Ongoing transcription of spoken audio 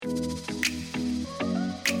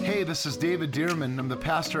Hey, this is David Dearman. I'm the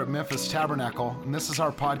pastor at Memphis Tabernacle, and this is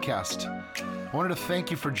our podcast. I wanted to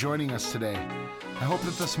thank you for joining us today. I hope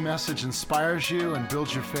that this message inspires you and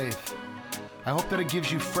builds your faith. I hope that it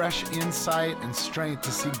gives you fresh insight and strength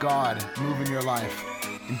to see God move in your life.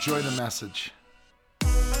 Enjoy the message.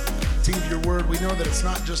 Seed your word, we know that it's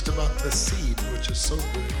not just about the seed, which is so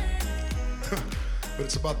good, but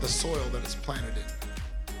it's about the soil that it's planted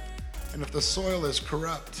in. And if the soil is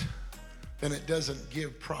corrupt, then it doesn't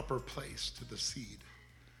give proper place to the seed.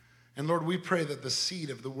 And Lord, we pray that the seed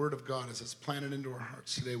of the word of God as it's planted into our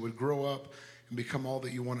hearts today would grow up and become all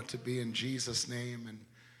that you want it to be in Jesus' name. And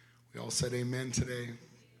we all said amen today.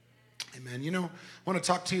 Amen. You know, I want to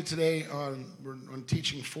talk to you today we're on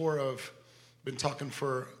teaching 4 of, been talking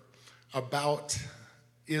about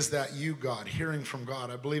is that you, God, hearing from God.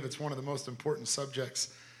 I believe it's one of the most important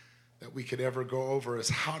subjects that we could ever go over is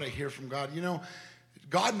how to hear from God. You know,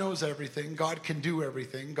 God knows everything. God can do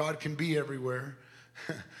everything. God can be everywhere.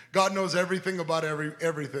 God knows everything about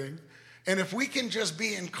everything. And if we can just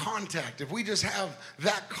be in contact, if we just have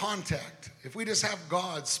that contact, if we just have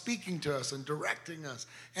God speaking to us and directing us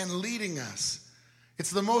and leading us,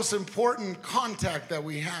 it's the most important contact that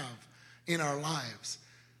we have in our lives.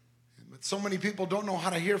 But so many people don't know how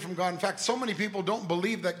to hear from God. In fact, so many people don't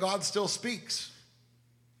believe that God still speaks.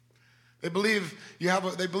 They believe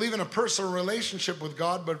they believe in a personal relationship with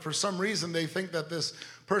God, but for some reason they think that this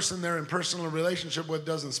person they're in personal relationship with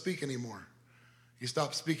doesn't speak anymore. He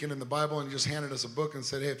stopped speaking in the Bible and he just handed us a book and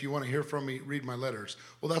said, hey, if you want to hear from me, read my letters.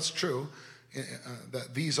 Well, that's true,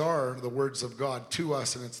 that these are the words of God to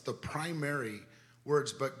us, and it's the primary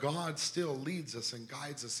words, but God still leads us and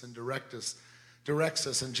guides us and directs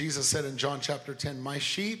us. And Jesus said in John chapter 10, my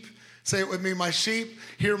sheep, say it with me, my sheep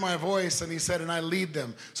hear my voice. And he said, and I lead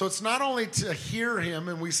them. So it's not only to hear him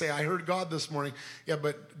and we say, I heard God this morning. Yeah,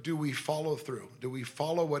 but do we follow through? Do we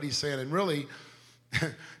follow what he's saying? And really,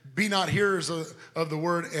 be not hearers of the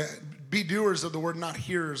word, be doers of the word, not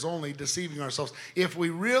hearers only, deceiving ourselves. If we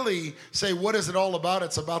really say, what is it all about?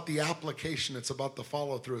 It's about the application. It's about the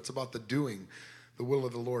follow through. It's about the doing the will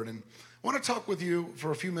of the Lord. And I want to talk with you for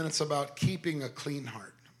a few minutes about keeping a clean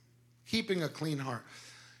heart. Keeping a clean heart.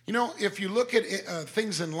 You know, if you look at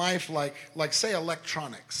things in life like say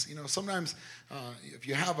electronics, you know, sometimes if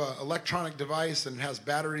you have an electronic device and it has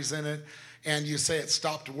batteries in it and you say it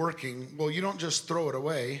stopped working, well, you don't just throw it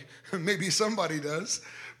away. Maybe somebody does.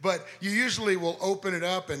 But you usually will open it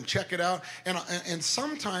up and check it out. And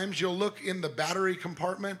sometimes you'll look in the battery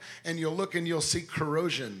compartment and you'll look and you'll see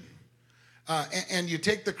corrosion. And you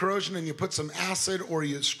take the corrosion and you put some acid or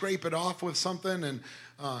you scrape it off with something and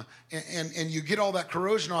you get all that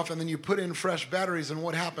corrosion off, and then you put in fresh batteries, and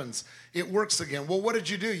what happens? It works again. Well, what did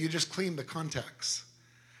you do? You just cleaned the contacts.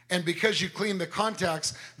 And because you cleaned the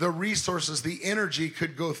contacts, the resources, the energy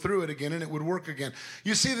could go through it again and it would work again.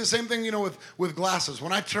 You see the same thing, you know, with glasses.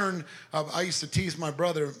 When I used to tease my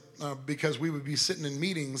brother because we would be sitting in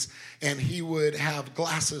meetings and he would have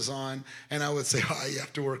glasses on and I would say, oh, you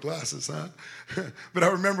have to wear glasses, huh? But I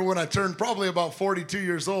remember when I turned probably about 42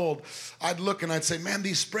 years old, I'd look and I'd say, man,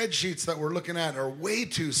 these spreadsheets that we're looking at are way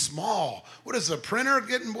too small. What is the printer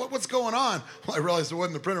getting? What's going on? Well, I realized it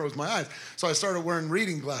wasn't the printer, it was my eyes. So I started wearing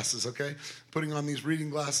reading glasses, okay? Putting on these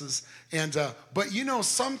reading glasses. And but you know,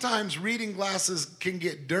 sometimes reading glasses can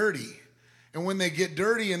get dirty. And when they get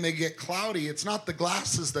dirty and they get cloudy, it's not the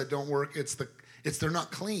glasses that don't work, it's they're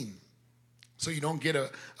not clean. So you don't get a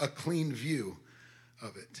clean view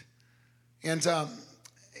of it. And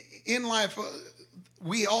in life,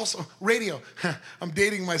 we also, radio, I'm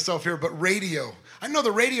dating myself here, but radio. I know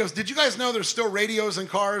the radios, did you guys know there's still radios in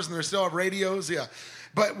cars and they still have radios? Yeah.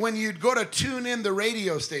 But when you'd go to tune in the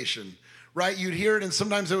radio station, right, you'd hear it and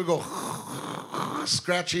sometimes it would go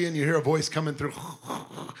scratchy and you hear a voice coming through,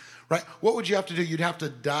 right? What would you have to do? You'd have to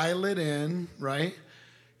dial it in, right,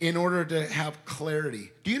 in order to have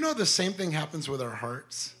clarity. Do you know the same thing happens with our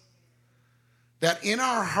hearts? That in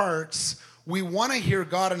our hearts, we want to hear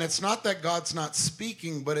God, and it's not that God's not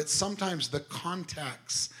speaking, but it's sometimes the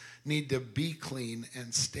contacts need to be clean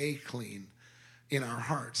and stay clean in our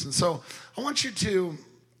hearts. And so I want you to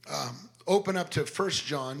open up to 1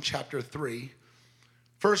 John chapter 3.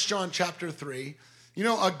 1 John chapter 3. You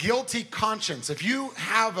know, a guilty conscience. If you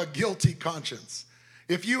have a guilty conscience,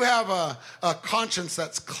 if you have a conscience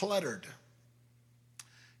that's cluttered,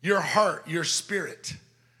 your heart, your spirit,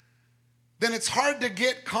 then it's hard to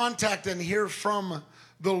get contact and hear from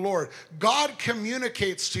the Lord. God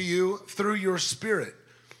communicates to you through your spirit.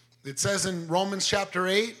 It says in Romans chapter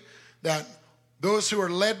 8 that Those who are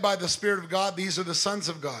led by the Spirit of God, these are the sons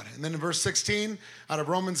of God. And then in verse 16, out of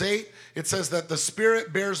Romans 8, it says that the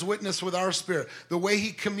Spirit bears witness with our spirit. The way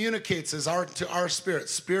he communicates is to our spirit,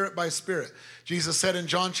 spirit by spirit. Jesus said in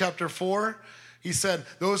John chapter 4, he said,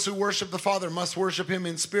 those who worship the Father must worship him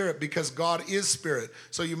in spirit because God is spirit.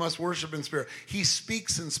 So you must worship in spirit. He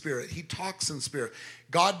speaks in spirit. He talks in spirit.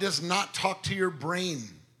 God does not talk to your brain.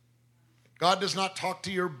 God does not talk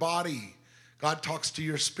to your body. God talks to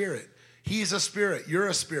your spirit. He's a spirit. You're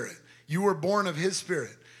a spirit. You were born of his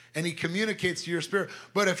spirit. And he communicates to your spirit.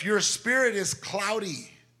 But if your spirit is cloudy,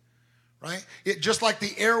 right? Just like the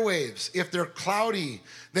airwaves, if they're cloudy,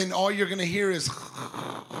 then all you're going to hear is...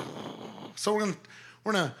 So I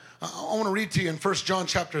want to read to you in 1 John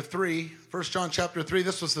chapter 3. 1 John chapter 3,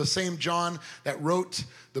 this was the same John that wrote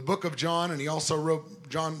the book of John. And he also wrote 1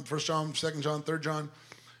 John, 2 John, 3 John,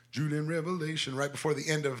 Jude and Revelation, right before the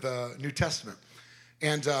end of the New Testament.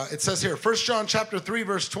 And it says here, 1 John chapter 3,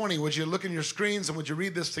 verse 20. Would you look in your screens and would you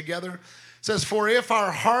read this together? It says, for if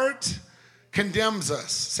our heart condemns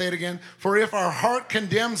us, say it again, for if our heart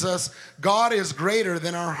condemns us, God is greater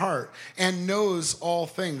than our heart and knows all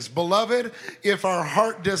things. Beloved, if our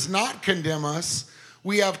heart does not condemn us,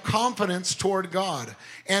 we have confidence toward God.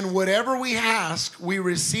 And whatever we ask, we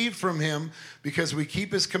receive from him because we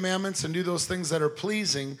keep his commandments and do those things that are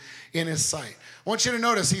pleasing in his sight. I want you to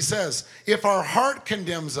notice, he says, if our heart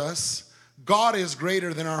condemns us, God is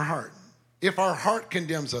greater than our heart. If our heart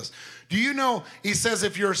condemns us. Do you know, he says,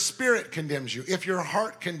 if your spirit condemns you, if your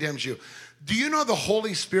heart condemns you, do you know the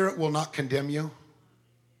Holy Spirit will not condemn you?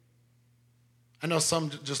 I know some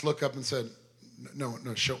just look up and said, no,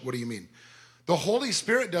 what do you mean? The Holy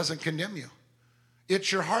Spirit doesn't condemn you.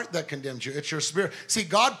 It's your heart that condemns you. It's your spirit. See,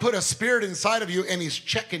 God put a spirit inside of you and he's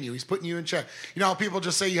checking you. He's putting you in check. You know how people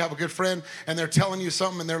just say you have a good friend and they're telling you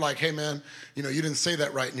something and they're like, hey man, you didn't say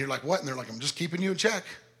that right. And you're like, what? And they're like, I'm just keeping you in check.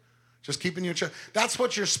 Just keeping you in check. That's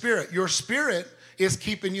what your spirit is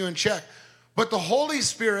keeping you in check. But the Holy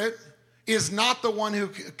Spirit is not the one who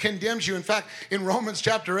condemns you. In fact, in Romans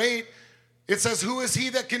chapter 8, it says, who is he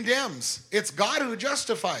that condemns? It's God who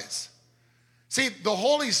justifies. See, the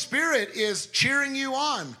Holy Spirit is cheering you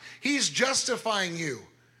on. He's justifying you.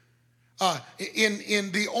 Do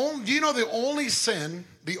you know the only sin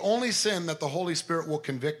that the Holy Spirit will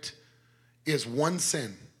convict is one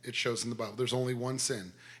sin? It shows in the Bible. There's only one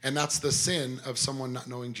sin, and that's the sin of someone not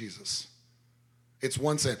knowing Jesus. It's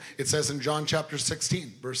one sin. It says in John chapter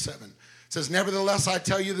 16, verse 7. It says, nevertheless, I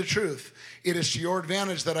tell you the truth. It is to your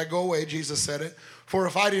advantage that I go away, Jesus said it. For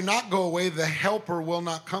if I do not go away, the helper will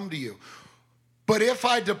not come to you. But if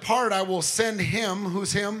I depart, I will send him.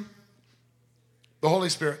 Who's him? The Holy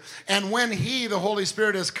Spirit. And when he, the Holy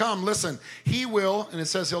Spirit, has come, listen, he will, and it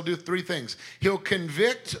says he'll do three things. He'll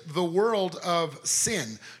convict the world of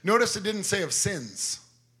sin. Notice it didn't say of sins.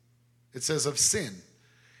 It says of sin.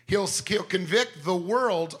 He'll convict the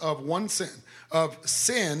world of one sin, of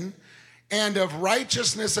sin and of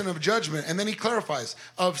righteousness and of judgment. And then he clarifies,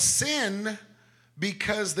 of sin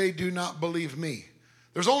because they do not believe me.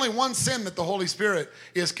 There's only one sin that the Holy Spirit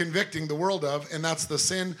is convicting the world of, and that's the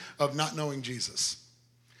sin of not knowing Jesus.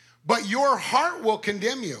 But your heart will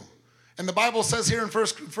condemn you. And the Bible says here in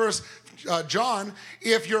First John,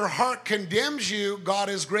 if your heart condemns you, God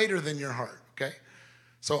is greater than your heart, okay?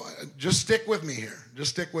 So just stick with me here.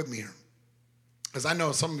 Because I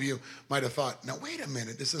know some of you might have thought, now wait a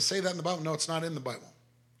minute, does it say that in the Bible? No, it's not in the Bible.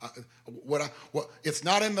 It's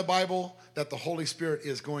not in the Bible that the Holy Spirit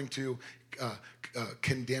is going to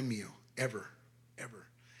condemn you ever.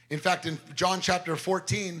 In fact, in John chapter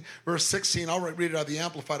 14, verse 16, I'll read it out of the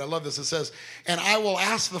Amplified. I love this. It says, and I will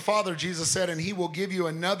ask the Father, Jesus said, and he will give you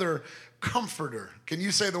another comforter. Can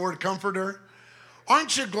you say the word comforter?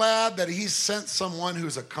 Aren't you glad that he sent someone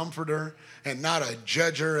who's a comforter and not a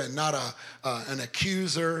judger and not an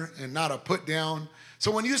accuser and not a put down?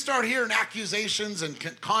 So when you start hearing accusations and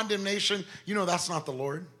condemnation, you know that's not the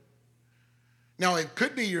Lord. Now, it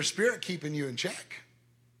could be your spirit keeping you in check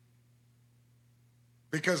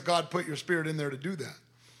because God put your spirit in there to do that.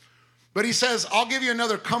 But he says, I'll give you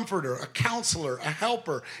another comforter, a counselor, a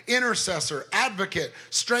helper, intercessor, advocate,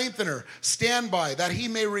 strengthener, standby, that he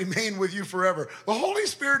may remain with you forever. The Holy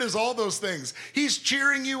Spirit is all those things. He's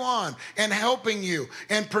cheering you on and helping you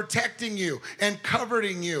and protecting you and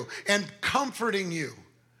comforting you and comforting you.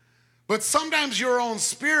 But sometimes your own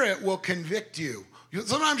spirit will convict you.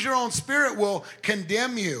 Sometimes your own spirit will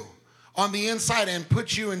condemn you on the inside and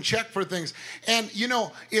put you in check for things. And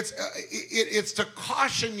it's to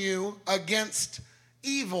caution you against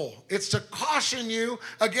evil. It's to caution you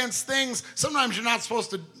against things sometimes you're not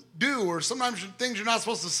supposed to do, or sometimes things you're not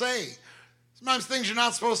supposed to say. Sometimes things you're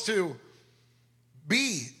not supposed to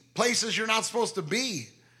be, places you're not supposed to be.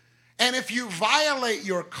 And if you violate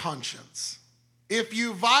your conscience, if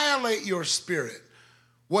you violate your spirit,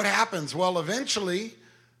 what happens? Well, eventually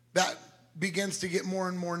that begins to get more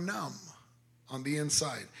and more numb on the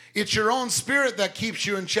inside. It's your own spirit that keeps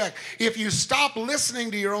you in check. If you stop listening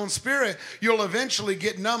to your own spirit, you'll eventually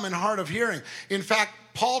get numb and hard of hearing. In fact,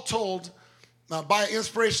 Paul told, by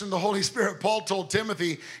inspiration of the Holy Spirit, Paul told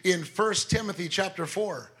Timothy in 1 Timothy chapter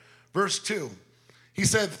 4, verse 2, he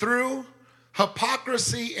said, through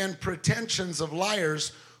hypocrisy and pretensions of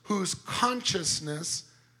liars whose consciences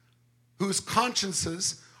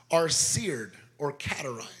are seared or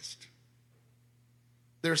cauterized.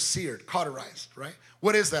 They're seared, cauterized, right?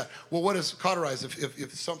 What is that? Well, what is cauterized?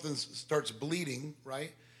 If something starts bleeding,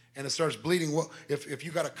 right? And it starts bleeding, if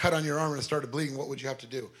you got a cut on your arm and it started bleeding, what would you have to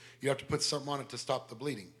do? You have to put something on it to stop the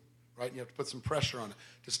bleeding, right? And you have to put some pressure on it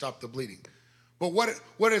to stop the bleeding. But what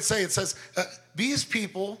did it say? It says, these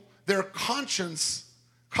people, their consciences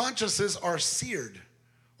are seared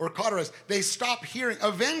or cauterized. They stop hearing.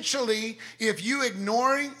 Eventually, if you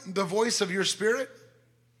ignoring the voice of your spirit,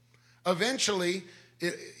 eventually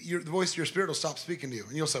the voice of your spirit will stop speaking to you.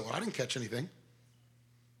 And you'll say, well, I didn't catch anything.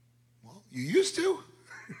 Well, you used to.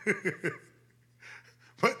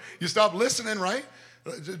 But you stop listening, right?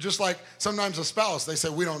 Just like sometimes a spouse, they say,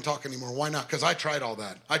 we don't talk anymore. Why not? Because I tried all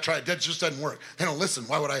that. That just doesn't work. They don't listen.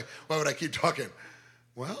 Why would I keep talking?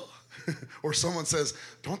 Well, or someone says,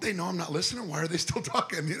 don't they know I'm not listening? Why are they still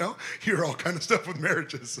talking? You know, hear all kind of stuff with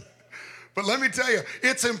marriages. But let me tell you,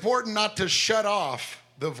 it's important not to shut off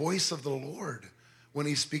the voice of the Lord when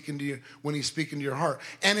he's speaking to your heart.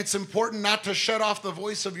 And it's important not to shut off the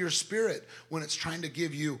voice of your spirit when it's trying to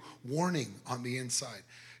give you warning on the inside.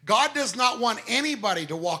 God does not want anybody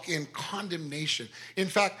to walk in condemnation. In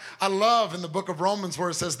fact, I love in the book of Romans where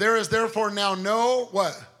it says, there is therefore now no,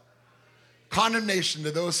 what? Condemnation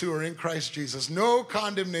to those who are in Christ Jesus. No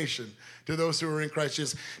condemnation to those who are in Christ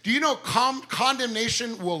Jesus. Do you know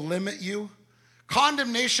condemnation will limit you?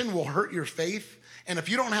 Condemnation will hurt your faith. And if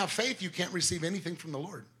you don't have faith, you can't receive anything from the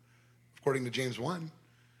Lord, according to James 1.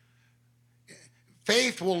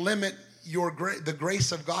 Faith will limit the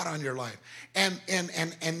grace of God on your life. And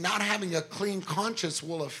not having a clean conscience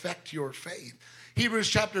will affect your faith. Hebrews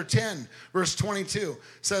chapter 10, verse 22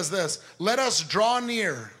 says this, let us draw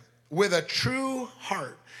near with a true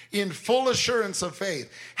heart in full assurance of faith,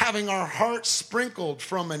 having our hearts sprinkled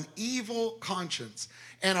from an evil conscience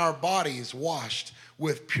and our bodies washed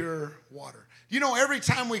with pure water. You know, every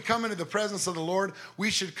time we come into the presence of the Lord, we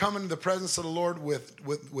should come into the presence of the Lord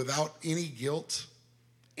without any guilt,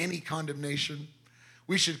 any condemnation.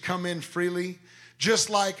 We should come in freely. Just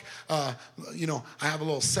like, I have a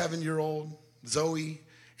little 7-year-old, Zoe,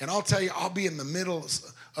 and I'll tell you, I'll be in the middle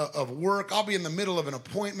of work. I'll be in the middle of an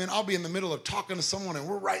appointment. I'll be in the middle of talking to someone, and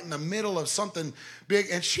we're right in the middle of something big,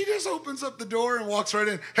 and she just opens up the door and walks right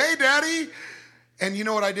in. Hey, Daddy. And you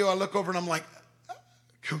know what I do? I look over, and I'm like,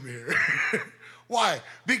 come here. Why?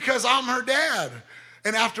 Because I'm her dad.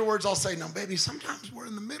 And afterwards, I'll say, no, baby, sometimes we're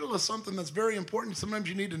in the middle of something that's very important. Sometimes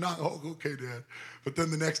you need to knock. Oh, okay, Dad. But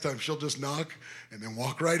then the next time, she'll just knock and then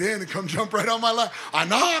walk right in and come jump right on my lap. I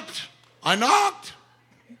knocked.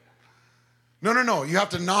 No. You have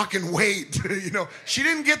to knock and wait. She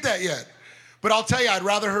didn't get that yet. But I'll tell you, I'd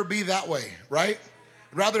rather her be that way, right?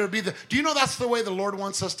 I'd rather her be do you know that's the way the Lord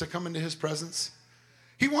wants us to come into his presence?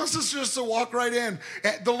 He wants us just to walk right in.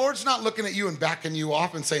 The Lord's not looking at you and backing you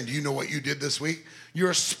off and saying, do you know what you did this week?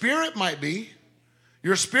 Your spirit might be.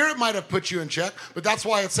 Your spirit might have put you in check, but that's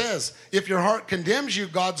why it says, if your heart condemns you,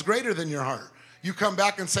 God's greater than your heart. You come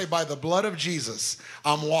back and say, by the blood of Jesus,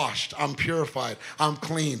 I'm washed, I'm purified, I'm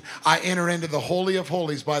clean. I enter into the Holy of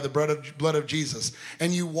Holies by the blood of Jesus.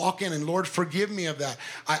 And you walk in and, Lord, forgive me of that.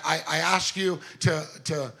 I ask you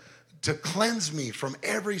to cleanse me from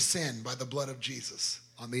every sin by the blood of Jesus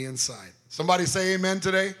on the inside. Somebody say amen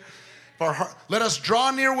today. Let us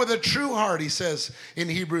draw near with a true heart, he says in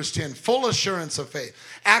Hebrews 10, full assurance of faith.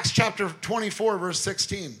 Acts chapter 24, verse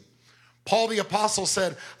 16. Paul the apostle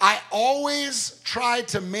said, I always try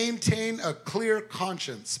to maintain a clear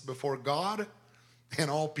conscience before God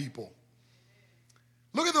and all people.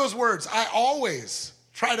 Look at those words. I always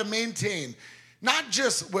try to maintain, not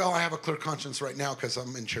just, well, I have a clear conscience right now because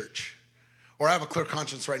I'm in church. Or I have a clear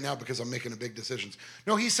conscience right now because I'm making a big decisions.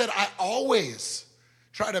 No, he said, I always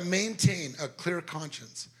try to maintain a clear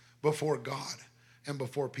conscience before God and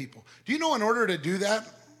before people. Do you know in order to do that,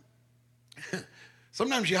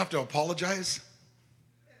 sometimes you have to apologize?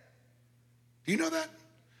 Do you know that?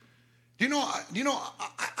 Do you know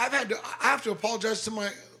I have to apologize to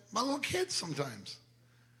my little kids sometimes,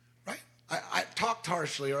 right? I talked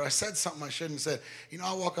harshly or I said something I shouldn't have said,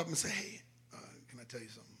 I'll walk up and say, hey, can I tell you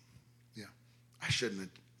something? Yeah, I shouldn't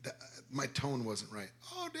have. My tone wasn't right.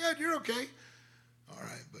 Oh, Dad, you're okay. All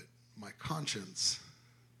right, but my conscience,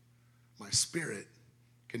 my spirit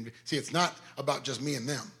can be. See, it's not about just me and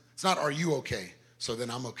them. It's not, are you okay? So then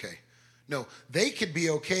I'm okay. No, they could be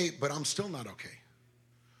okay, but I'm still not okay.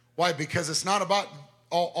 Why? Because it's not about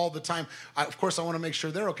all the time. Of course, I want to make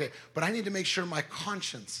sure they're okay, but I need to make sure my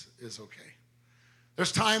conscience is okay.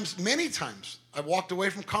 There's times, many times, I've walked away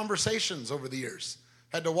from conversations over the years.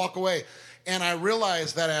 Had to walk away. And I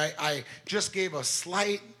realized that I just gave a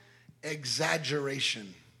slight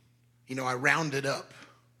exaggeration. I rounded up.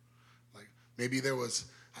 Like maybe there was,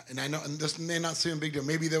 and I know, and this may not seem a big deal,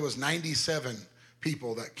 maybe there was 97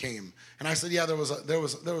 people that came. And I said, yeah, there was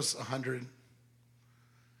 100.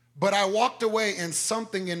 But I walked away and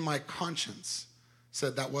something in my conscience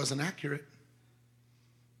said that wasn't accurate.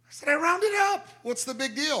 I said, I rounded up. What's the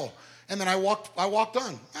big deal? And then I walked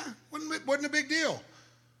on. Wasn't a big deal.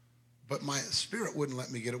 But my spirit wouldn't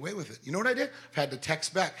let me get away with it. You know what I did? I've had to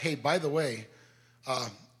text back, hey, by the way,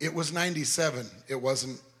 it was 97. It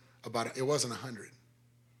wasn't 100.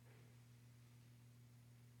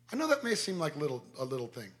 I know that may seem like a little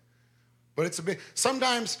thing. But it's a big,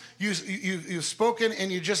 sometimes you've spoken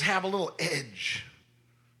and you just have a little edge.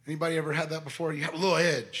 Anybody ever had that before? You have a little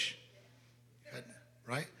edge,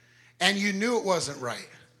 right? And you knew it wasn't right.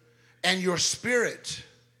 And your spirit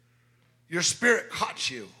caught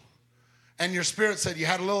you. And your spirit said you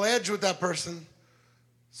had a little edge with that person.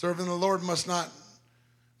 Serving the Lord must not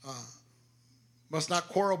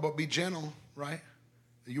quarrel, but be gentle, right?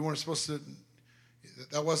 You weren't supposed to,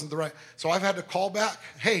 that wasn't the right. So I've had to call back,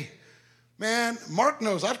 hey, man, Mark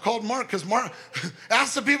knows. I've called Mark because Mark,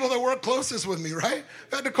 ask the people that work closest with me, right?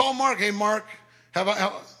 I've had to call Mark. Hey, Mark, have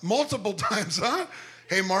multiple times, huh?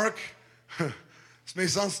 Hey, Mark, this may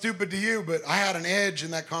sound stupid to you, but I had an edge in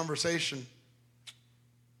that conversation.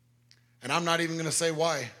 And I'm not even going to say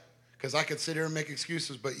why, because I could sit here and make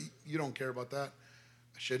excuses, but you don't care about that.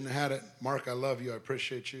 I shouldn't have had it. Mark, I love you. I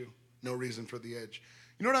appreciate you. No reason for the edge.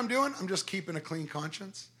 You know what I'm doing? I'm just keeping a clean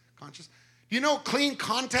conscience. Clean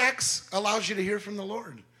contacts allows you to hear from the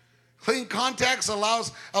Lord. Clean contacts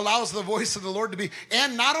allows the voice of the Lord to be,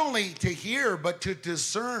 and not only to hear, but to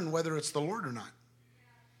discern whether it's the Lord or not.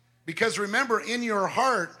 Because remember, in your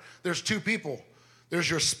heart, there's two people. There's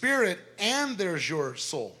your spirit and there's your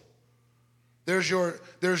soul. There's your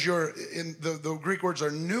in the Greek words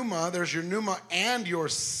are pneuma. There's your pneuma and your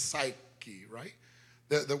psyche, right?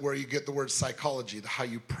 Where you get the word psychology, how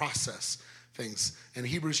you process things. And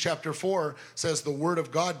Hebrews chapter 4 says the word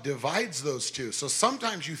of God divides those two. So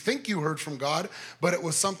sometimes you think you heard from God, but it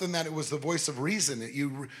was something that it was the voice of reason.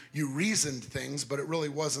 You reasoned things, but it really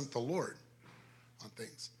wasn't the Lord on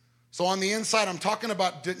things. So on the inside, I'm talking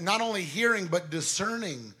about not only hearing, but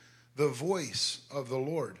discerning the voice of the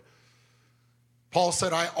Lord. Paul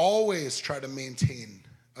said, I always try to maintain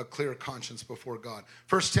a clear conscience before God.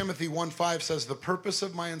 1 Timothy 1:5 says, the purpose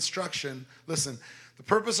of my instruction, listen, the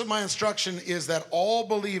purpose of my instruction is that all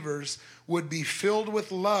believers would be filled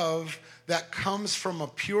with love that comes from a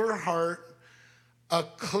pure heart, a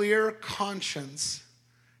clear conscience,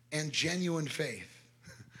 and genuine faith.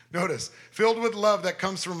 Notice, filled with love that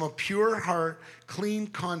comes from a pure heart, clean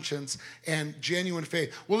conscience, and genuine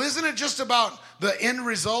faith. Well, isn't it just about the end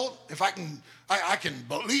result? If I can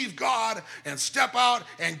believe God and step out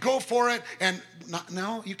and go for it. And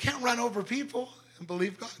no, you can't run over people and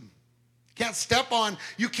believe God. You can't step on,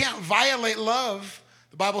 you can't violate love.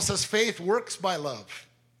 The Bible says faith works by love.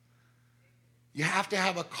 You have to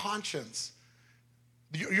have a conscience.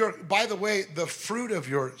 By the way, the fruit of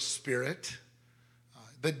your spirit,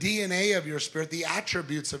 the DNA of your spirit, the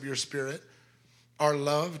attributes of your spirit are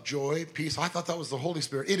love, joy, peace. I thought that was the Holy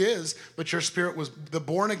Spirit. It is, but your spirit was the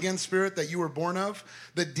born-again spirit that you were born of.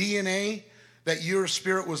 The DNA that your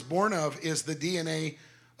spirit was born of is the DNA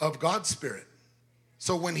of God's spirit.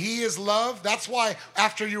 So when he is love, that's why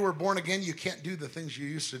after you were born again, you can't do the things you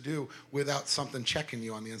used to do without something checking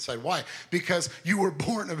you on the inside. Why? Because you were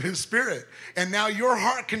born of his spirit. And now your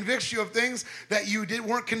heart convicts you of things that you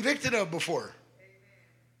weren't convicted of before.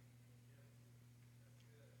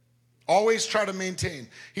 Always try to maintain.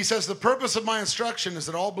 He says, the purpose of my instruction is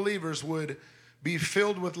that all believers would be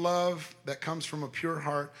filled with love that comes from a pure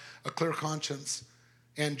heart, a clear conscience,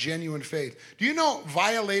 and genuine faith. Do you know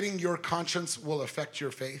violating your conscience will affect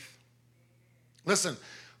your faith? Listen,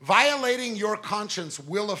 violating your conscience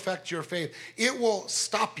will affect your faith. It will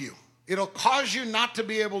stop you. It'll cause you not to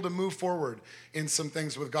be able to move forward in some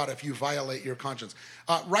things with God if you violate your conscience.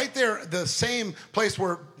 Right there, the same place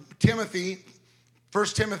where Timothy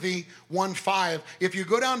 1 Timothy 1:5. If you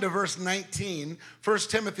go down to verse 19, 1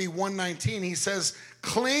 Timothy 1:19, he says,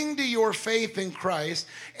 cling to your faith in Christ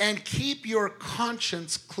and keep your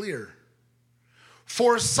conscience clear.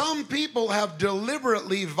 For some people have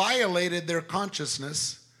deliberately violated their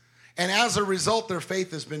consciousness, and as a result, their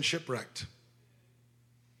faith has been shipwrecked.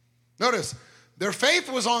 Notice, their faith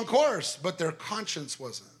was on course, but their conscience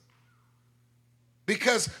wasn't.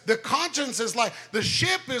 Because the conscience is like, the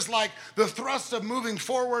ship is like the thrust of moving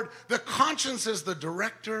forward. The conscience is the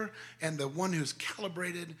director and the one who's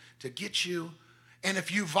calibrated to get you. And if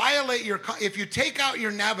you violate if you take out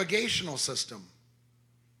your navigational system,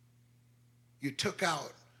 you took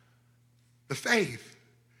out the faith.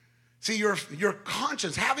 See, your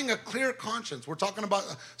conscience, having a clear conscience, we're talking about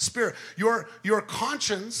spirit. Your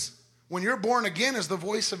conscience, when you're born again, is the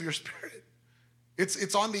voice of your spirit.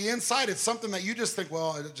 It's on the inside. It's something that you just think,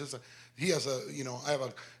 well, I have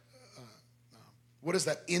a, what is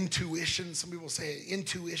that, intuition? Some people say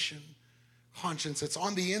intuition, conscience. It's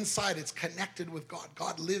on the inside. It's connected with God.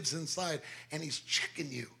 God lives inside, and he's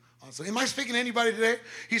checking you. Am I speaking to anybody today?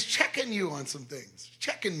 He's checking you on some things,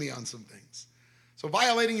 checking me on some things. So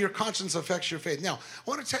violating your conscience affects your faith. Now, I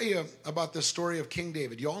want to tell you about this story of King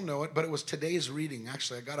David. You all know it, but it was today's reading.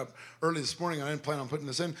 Actually, I got up early this morning. I didn't plan on putting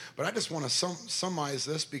this in, but I just want to summarize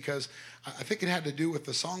this because I think it had to do with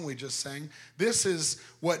the song we just sang. This is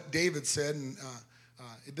what David said, and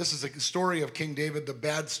this is a story of King David, the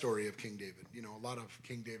bad story of King David. You know, a lot of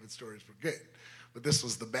King David stories were good, but this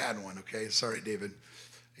was the bad one, okay? Sorry, David.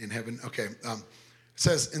 In heaven. Okay. It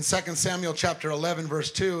says in 2 Samuel chapter 11,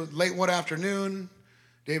 verse 2, late one afternoon,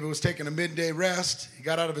 David was taking a midday rest. He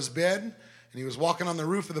got out of his bed, and he was walking on the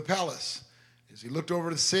roof of the palace. As he looked over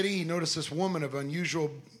the city, he noticed this woman of unusual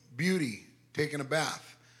beauty taking a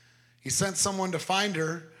bath. He sent someone to find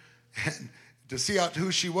her and to see out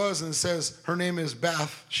who she was, and it says her name is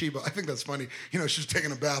Bathsheba. I think that's funny. You know, she was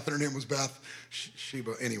taking a bath, and her name was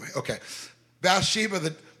Bathsheba. Anyway, okay. Bathsheba,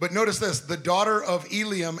 but notice this, the daughter of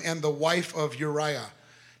Eliam and the wife of Uriah.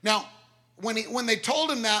 Now, when they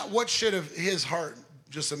told him that, what should have his heart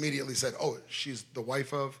just immediately said? Oh, she's the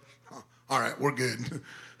wife of? Huh. All right, we're good.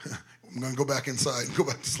 I'm going to go back inside and go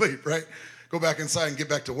back to sleep, right? Go back inside and get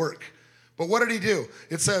back to work. But what did he do?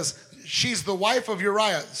 It says, she's the wife of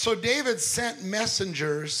Uriah. So David sent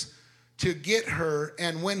messengers to get her,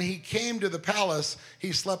 and when he came to the palace,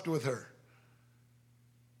 he slept with her.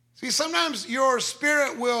 See, sometimes your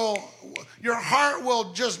heart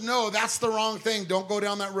will just know that's the wrong thing. Don't go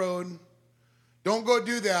down that road. Don't go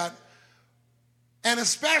do that. And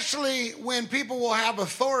especially when people will have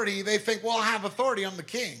authority, they think, well, I have authority, I'm the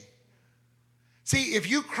king. See, if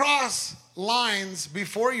you cross lines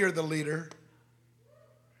before you're the leader,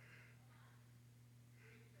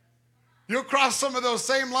 you'll cross some of those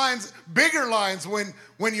same lines, bigger lines,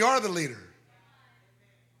 when you are the leader.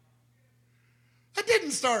 It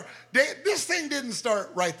didn't start, this thing didn't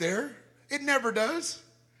start right there. It never does.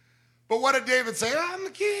 But what did David say? I'm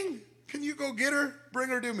the king. Can you go get her? Bring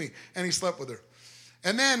her to me. And he slept with her.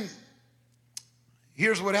 And then,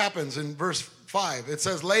 here's what happens in verse 5. It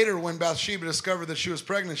says, later when Bathsheba discovered that she was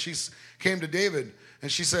pregnant, she came to David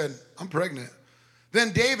and she said, I'm pregnant.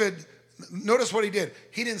 Then David, notice what he did.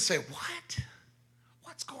 He didn't say, what?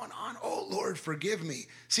 What's going on? Oh, Lord, forgive me.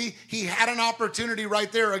 See, he had an opportunity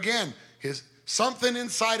right there again. Something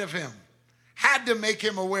inside of him had to make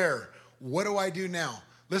him aware. What do I do now?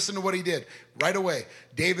 Listen to what he did. Right away,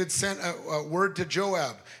 David sent a word to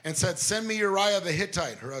Joab and said, send me Uriah the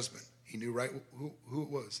Hittite, her husband. He knew right who it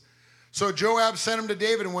was. So Joab sent him to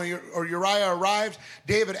David, and when Uriah arrived,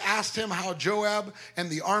 David asked him how Joab and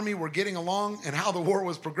the army were getting along and how the war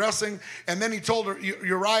was progressing. And then he told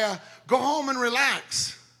Uriah, go home and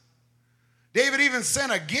relax. David even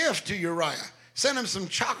sent a gift to Uriah. Sent him some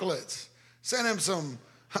chocolates. Sent him some,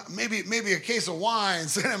 maybe a case of wine.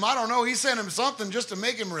 Sent him, I don't know. He sent him something just to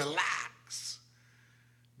make him relax.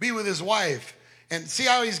 Be with his wife and see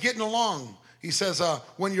how he's getting along. He says,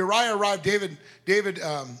 when Uriah arrived, David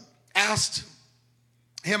asked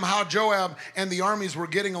him how Joab and the armies were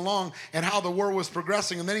getting along and how the war was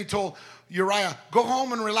progressing. And then he told Uriah, go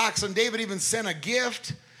home and relax. And David even sent a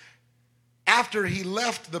gift after he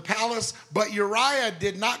left the palace. But Uriah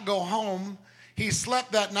did not go home. He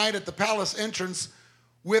slept that night at the palace entrance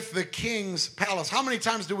with the king's palace. How many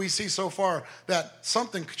times do we see so far that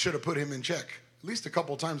something should have put him in check? At least a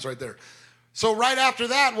couple times right there. So right after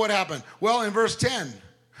that, what happened? Well, in verse 10,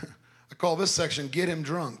 I call this section, get him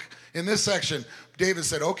drunk. In this section, David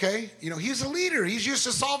said, okay, he's a leader. He's used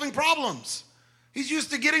to solving problems. He's used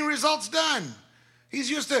to getting results done. He's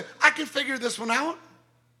used to, I can figure this one out.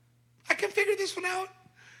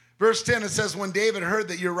 Verse 10, it says, when David heard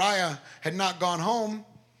that Uriah had not gone home,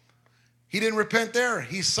 he didn't repent there.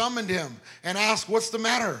 He summoned him and asked, what's the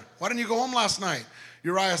matter? Why didn't you go home last night?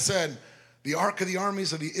 Uriah said, the ark of the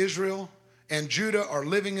armies of the Israel and Judah are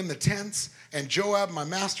living in the tents, and Joab, my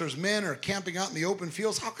master's men, are camping out in the open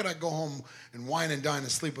fields. How could I go home and wine and dine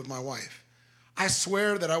and sleep with my wife? I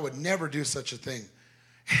swear that I would never do such a thing.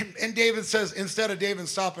 And David says, instead of David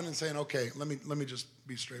stopping and saying, okay, let me just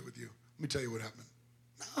be straight with you. Let me tell you what happened.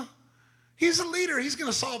 No, he's a leader. He's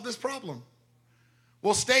going to solve this problem.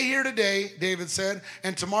 Well, stay here today, David said,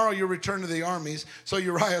 and tomorrow you'll return to the armies. So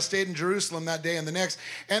Uriah stayed in Jerusalem that day and the next.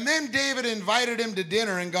 And then David invited him to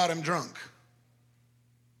dinner and got him drunk.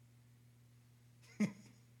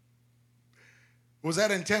 Was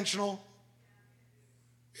that intentional?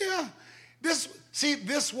 Yeah.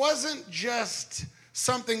 This wasn't just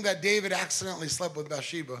something that David accidentally slept with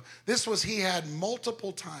Bathsheba. He had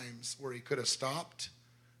multiple times where he could have stopped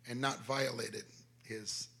and not violated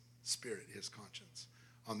his spirit, his conscience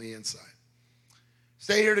on the inside.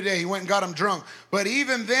 Stay here today. He went and got him drunk. But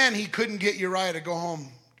even then, he couldn't get Uriah to go home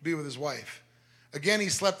to be with his wife. Again, he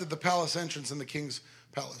slept at the palace entrance in the king's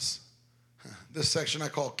palace. This section I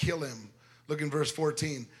call kill him. Look in verse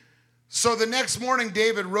 14. So the next morning,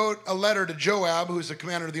 David wrote a letter to Joab, who's the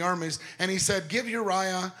commander of the armies, and he said, give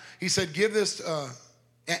Uriah, give this,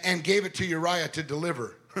 and gave it to Uriah to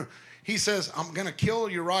deliver. He says, I'm going to kill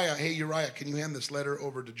Uriah. Hey, Uriah, can you hand this letter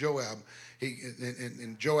over to Joab?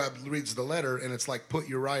 And Joab reads the letter, and it's like, put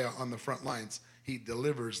Uriah on the front lines. He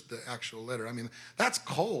delivers the actual letter. I mean, that's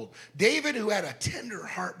cold. David, who had a tender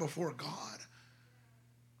heart before God,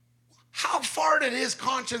 how far did his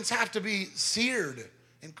conscience have to be seared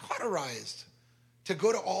and cauterized to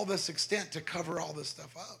go to all this extent to cover all this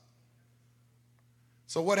stuff up?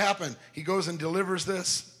 So what happened? He goes and delivers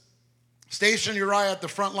this. Station Uriah at the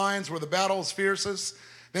front lines where the battle is fiercest,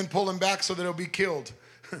 then pull him back so that he'll be killed.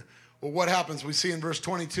 Well, what happens? We see in verse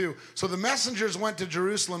 22. So the messengers went to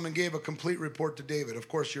Jerusalem and gave a complete report to David. Of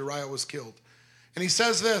course, Uriah was killed. And he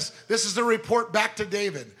says this is the report back to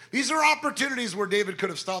David. These are opportunities where David could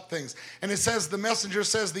have stopped things. And it says, the messenger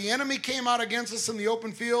says, the enemy came out against us in the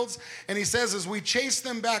open fields. And he says, as we chased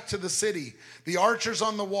them back to the city, the archers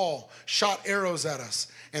on the wall shot arrows at us.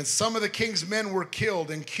 And some of the king's men were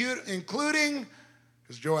killed, including,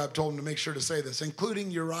 because Joab told him to make sure to say this,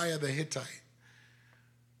 including Uriah the Hittite.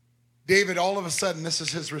 David, all of a sudden, this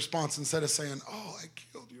is his response. Instead of saying, oh, I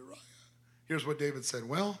killed Uriah. Here's what David said.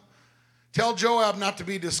 Well, tell Joab not to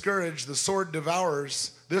be discouraged. The sword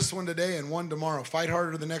devours this one today and one tomorrow. Fight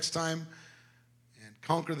harder the next time and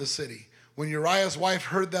conquer the city. When Uriah's wife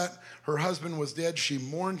heard that her husband was dead, she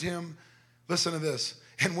mourned him. Listen to this.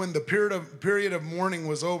 And when the period of mourning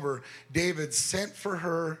was over, David sent for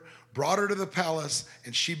her, brought her to the palace,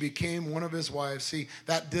 and she became one of his wives. See,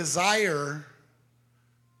 that desire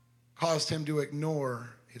caused him to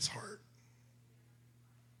ignore his heart.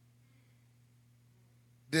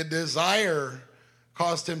 The desire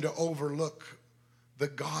caused him to overlook the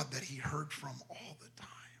God that he heard from all the time.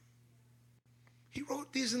 He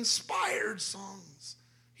wrote these inspired songs.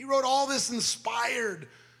 He wrote all this inspired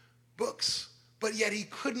books, but yet he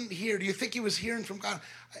couldn't hear. Do you think he was hearing from God?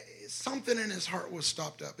 Something in his heart was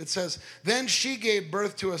stopped up. It says, then she gave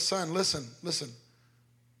birth to a son. Listen.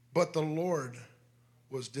 But the Lord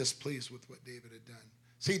was displeased with what David had done.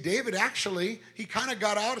 See, David actually, he kind of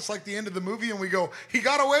got out. It's like the end of the movie and we go, he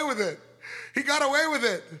got away with it. He got away with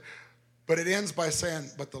it. But it ends by saying,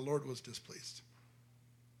 but the Lord was displeased.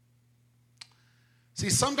 See,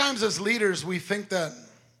 sometimes as leaders, we think that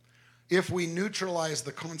if we neutralize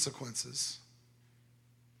the consequences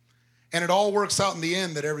and it all works out in the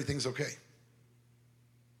end, that everything's okay.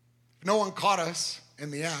 If no one caught us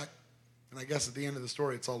in the act, and I guess at the end of the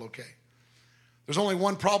story, it's all okay. There's only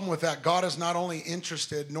one problem with that. God is not only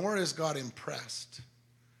interested, nor is God impressed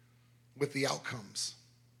with the outcomes.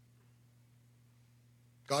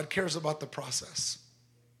 God cares about the process.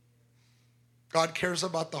 God cares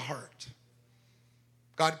about the heart.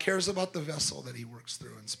 God cares about the vessel that he works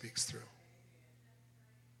through and speaks through.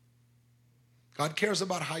 God cares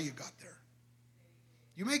about how you got there.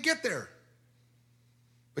 You may get there,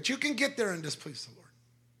 but you can get there and displease the Lord.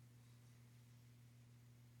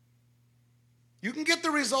 You can get the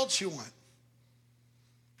results you want.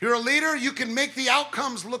 If you're a leader, you can make the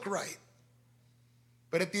outcomes look right.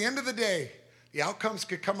 But at the end of the day, the outcomes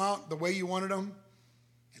could come out the way you wanted them,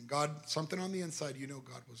 and God, something on the inside, you know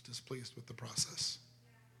God was displeased with the process.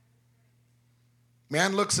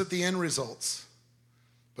 Man looks at the end results,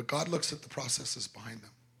 but God looks at the processes behind them.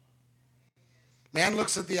 Man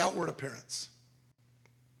looks at the outward appearance,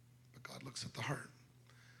 but God looks at the heart.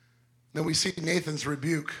 Then we see Nathan's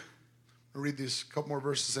rebuke I'll read these couple more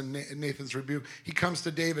verses in Nathan's rebuke. He comes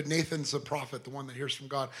to David. Nathan's the prophet, the one that hears from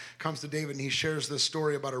God. Comes to David, and he shares this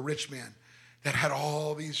story about a rich man that had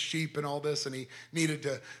all these sheep and all this, and he needed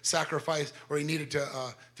to sacrifice, or he needed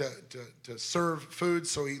to serve food.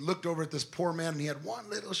 So he looked over at this poor man, and he had one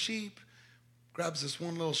little sheep. Grabs this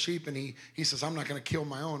one little sheep, and he says, I'm not going to kill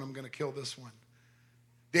my own. I'm going to kill this one.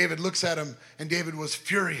 David looks at him, and David was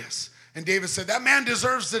furious. And David said, that man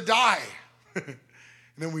deserves to die. And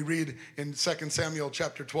then we read in 2 Samuel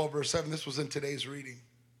chapter 12, verse 7. This was in today's reading.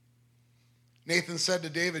 Nathan said to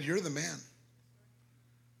David, you're the man.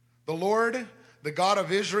 The Lord, the God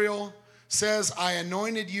of Israel, says, I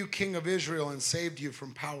anointed you king of Israel and saved you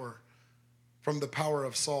from the power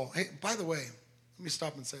of Saul. Hey, by the way, let me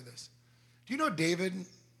stop and say this. Do you know David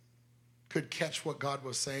could catch what God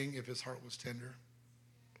was saying if his heart was tender?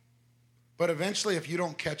 But eventually, if you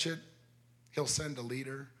don't catch it, he'll send a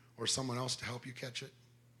leader or someone else to help you catch it.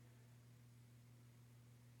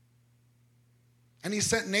 And he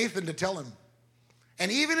sent Nathan to tell him.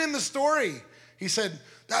 And even in the story, he said,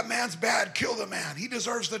 that man's bad, kill the man. He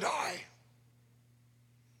deserves to die.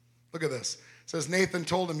 Look at this. It says, Nathan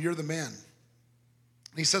told him, you're the man.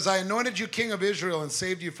 He says, I anointed you king of Israel and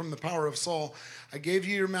saved you from the power of Saul. I gave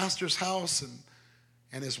you your master's house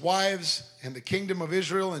and his wives and the kingdom of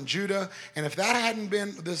Israel and Judah. And if that hadn't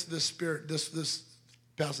been, this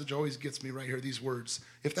passage always gets me right here, these words.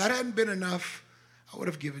 If that hadn't been enough, I would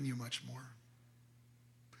have given you much more.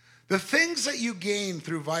 The things that you gain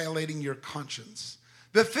through violating your conscience,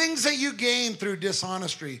 the things that you gain through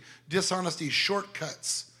dishonesty,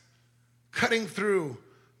 shortcuts, cutting through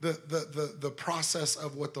the process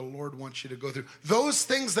of what the Lord wants you to go through, those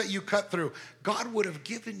things that you cut through, God would have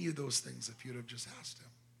given you those things if you'd have just asked him.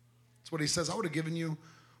 That's what he says. I would have given you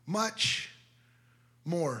much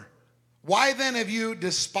more. Why then have you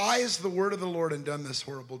despised the word of the Lord and done this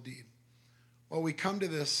horrible deed? Well, we come to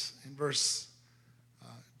this in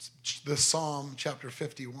the Psalm chapter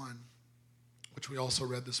 51, which we also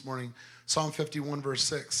read this morning. Psalm 51, verse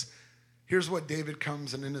 6. Here's what David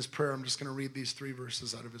comes, and in his prayer, I'm just going to read these 3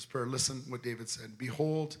 verses out of his prayer. Listen what David said.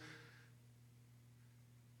 Behold,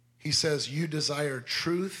 he says, you desire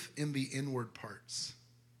truth in the inward parts.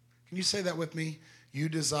 Can you say that with me? You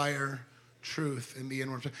desire truth in the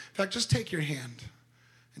inward parts. In fact, just take your hand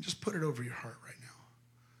and just put it over your heart right now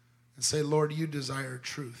and say, Lord, you desire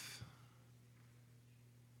truth.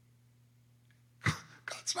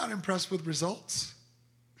 God's not impressed with results.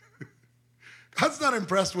 God's not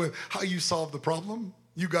impressed with how you solve the problem.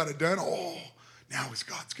 You got it done. Oh, now is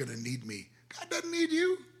God's going to need me. God doesn't need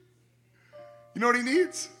you. You know what he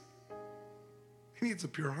needs? He needs a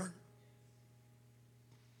pure heart.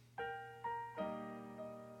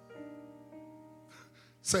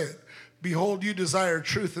 Say it. Behold, you desire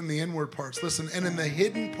truth in the inward parts. Listen, and in the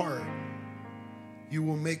hidden part, you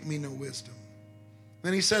will make me know wisdom.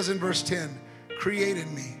 Then he says in verse 10, create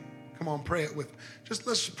in me. Come on, pray it with me.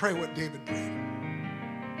 Let's pray what David prayed.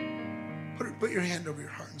 Put your hand over your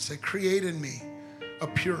heart and say, create in me a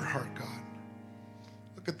pure heart, God.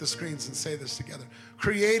 Look at the screens and say this together.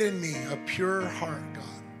 Create in me a pure heart, God,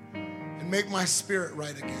 and make my spirit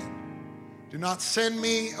right again. Do not send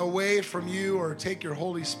me away from you or take your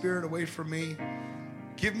Holy Spirit away from me.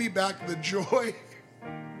 Give me back the joy.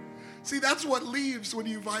 See, that's what leaves when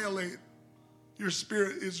you violate. Your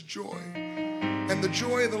spirit is joy. And the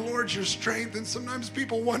joy of the Lord's your strength. And sometimes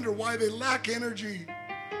people wonder why they lack energy.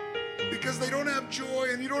 Because they don't have joy.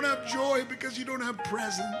 And you don't have joy because you don't have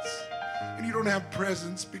presence. And you don't have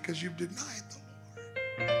presence because you've denied the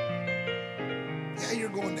Lord. Yeah, you're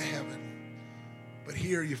going to heaven. But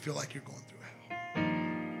here you feel like you're going through hell.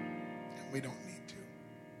 And we don't need to.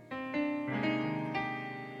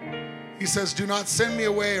 He says, do not send me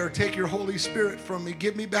away or take your Holy Spirit from me.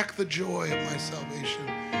 Give me back the joy of my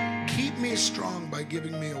salvation. Keep me strong by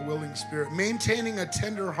giving me a willing spirit. Maintaining a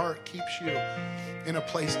tender heart keeps you in a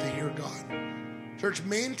place to hear God. Church,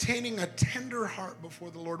 maintaining a tender heart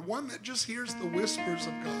before the Lord, one that just hears the whispers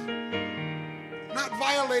of God. Not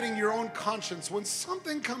violating your own conscience. When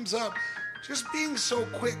something comes up, just being so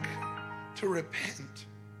quick to repent.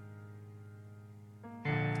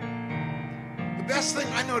 The best thing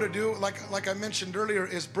I know to do, like I mentioned earlier,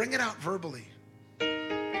 is bring it out verbally.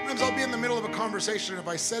 Sometimes I'll be in the middle of a conversation if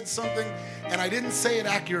I said something and I didn't say it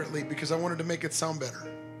accurately because I wanted to make it sound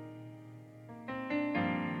better.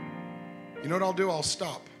 You know what I'll do? I'll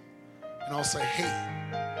stop and I'll say, hey,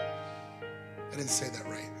 I didn't say that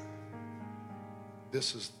right.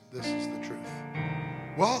 This is the truth.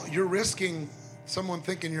 Well, you're risking someone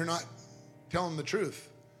thinking you're not telling the truth.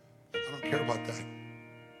 I don't care about that.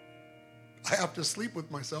 I have to sleep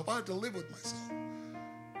with myself. I have to live with myself.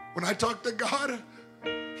 When I talk to God,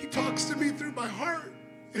 he talks to me through my heart.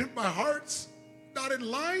 And if my heart's not in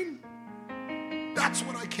line, that's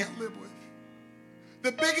what I can't live with.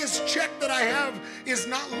 The biggest check that I have is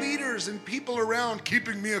not leaders and people around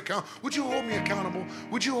keeping me accountable. Would you hold me accountable?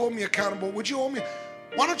 Would you hold me accountable? Would you hold me?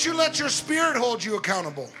 Why don't you let your spirit hold you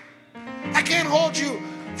accountable? I can't hold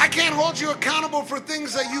you accountable for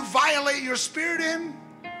things that you violate your spirit in.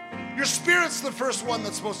 Your spirit's the first one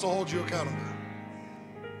that's supposed to hold you accountable.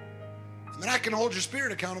 And then I can hold your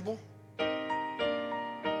spirit accountable.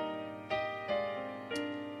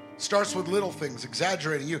 Starts with little things,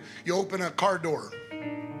 exaggerating. You open a car door,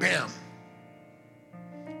 bam,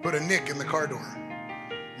 put a nick in the car door.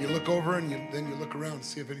 You look over and then you look around to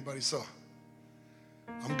see if anybody saw.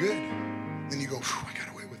 I'm good. Then you go, I got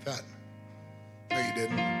away with that. No, you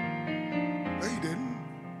didn't. No, you didn't.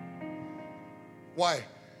 Why?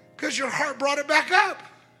 Because your heart brought it back up.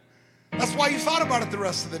 That's why you thought about it the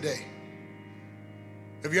rest of the day.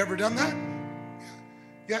 Have you ever done that?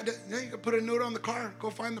 Yeah, you can put a note on the car, go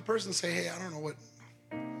find the person and say, hey, I don't know what.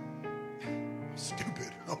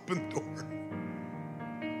 Stupid, open the door.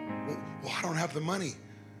 Well, I don't have the money.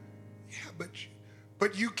 Yeah,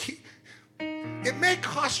 but you keep, it may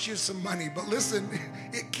cost you some money, but listen,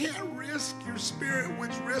 it can't risk your spirit,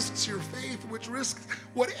 which risks your faith, which risks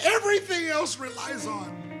what everything else relies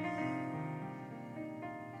on.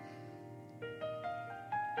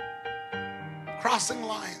 Crossing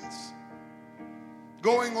lines.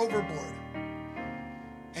 Going overboard.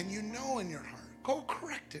 And you know in your heart, go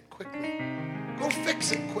correct it quickly. Go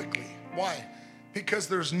fix it quickly. Why? Because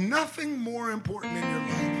there's nothing more important in your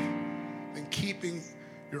life than keeping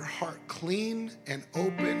your heart clean and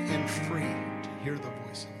open and free to hear the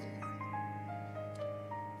voice of the Lord.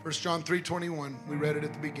 1 John 3:21, we read it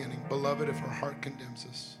at the beginning. Beloved, if our heart condemns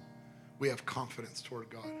us, we have confidence toward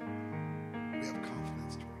God. We have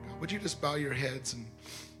confidence toward God. Would you just bow your heads and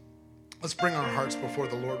let's bring our hearts before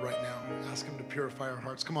the Lord right now. Ask him to purify our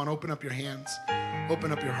hearts. Come on, open up your hands.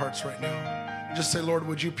 Open up your hearts right now. And just say, Lord,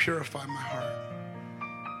 would you purify my heart?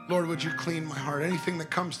 Lord, would you clean my heart? Anything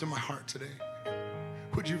that comes to my heart today,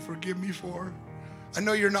 would you forgive me for? I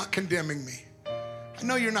know you're not condemning me. I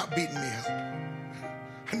know you're not beating me up.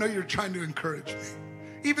 I know you're trying to encourage me.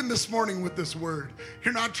 Even this morning with this word,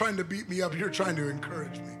 you're not trying to beat me up. You're trying to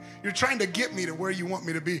encourage me. You're trying to get me to where you want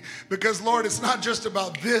me to be. Because, Lord, it's not just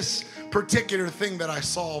about this particular thing that I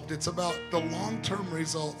solved. It's about the long-term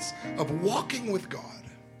results of walking with God,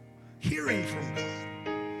 hearing from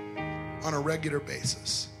God on a regular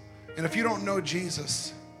basis. And if you don't know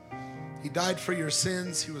Jesus, he died for your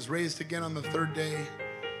sins. He was raised again on the third day.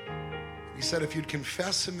 He said if you'd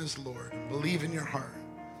confess him as Lord and believe in your heart,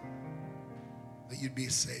 that you'd be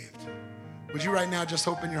saved. Would you right now just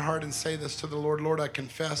open your heart and say this to the Lord? Lord, I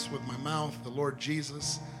confess with my mouth the Lord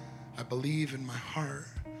Jesus. I believe in my heart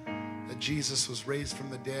that Jesus was raised from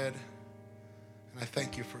the dead. And I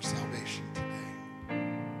thank you for salvation today.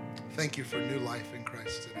 Thank you for new life in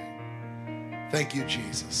Christ today. Thank you,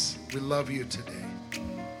 Jesus. We love you today.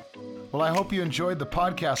 Well, I hope you enjoyed the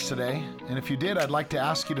podcast today. And if you did, I'd like to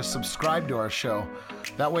ask you to subscribe to our show.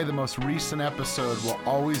 That way the most recent episode will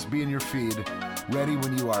always be in your feed, ready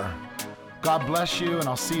when you are. God bless you, and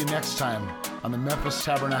I'll see you next time on the Memphis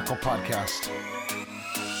Tabernacle Podcast.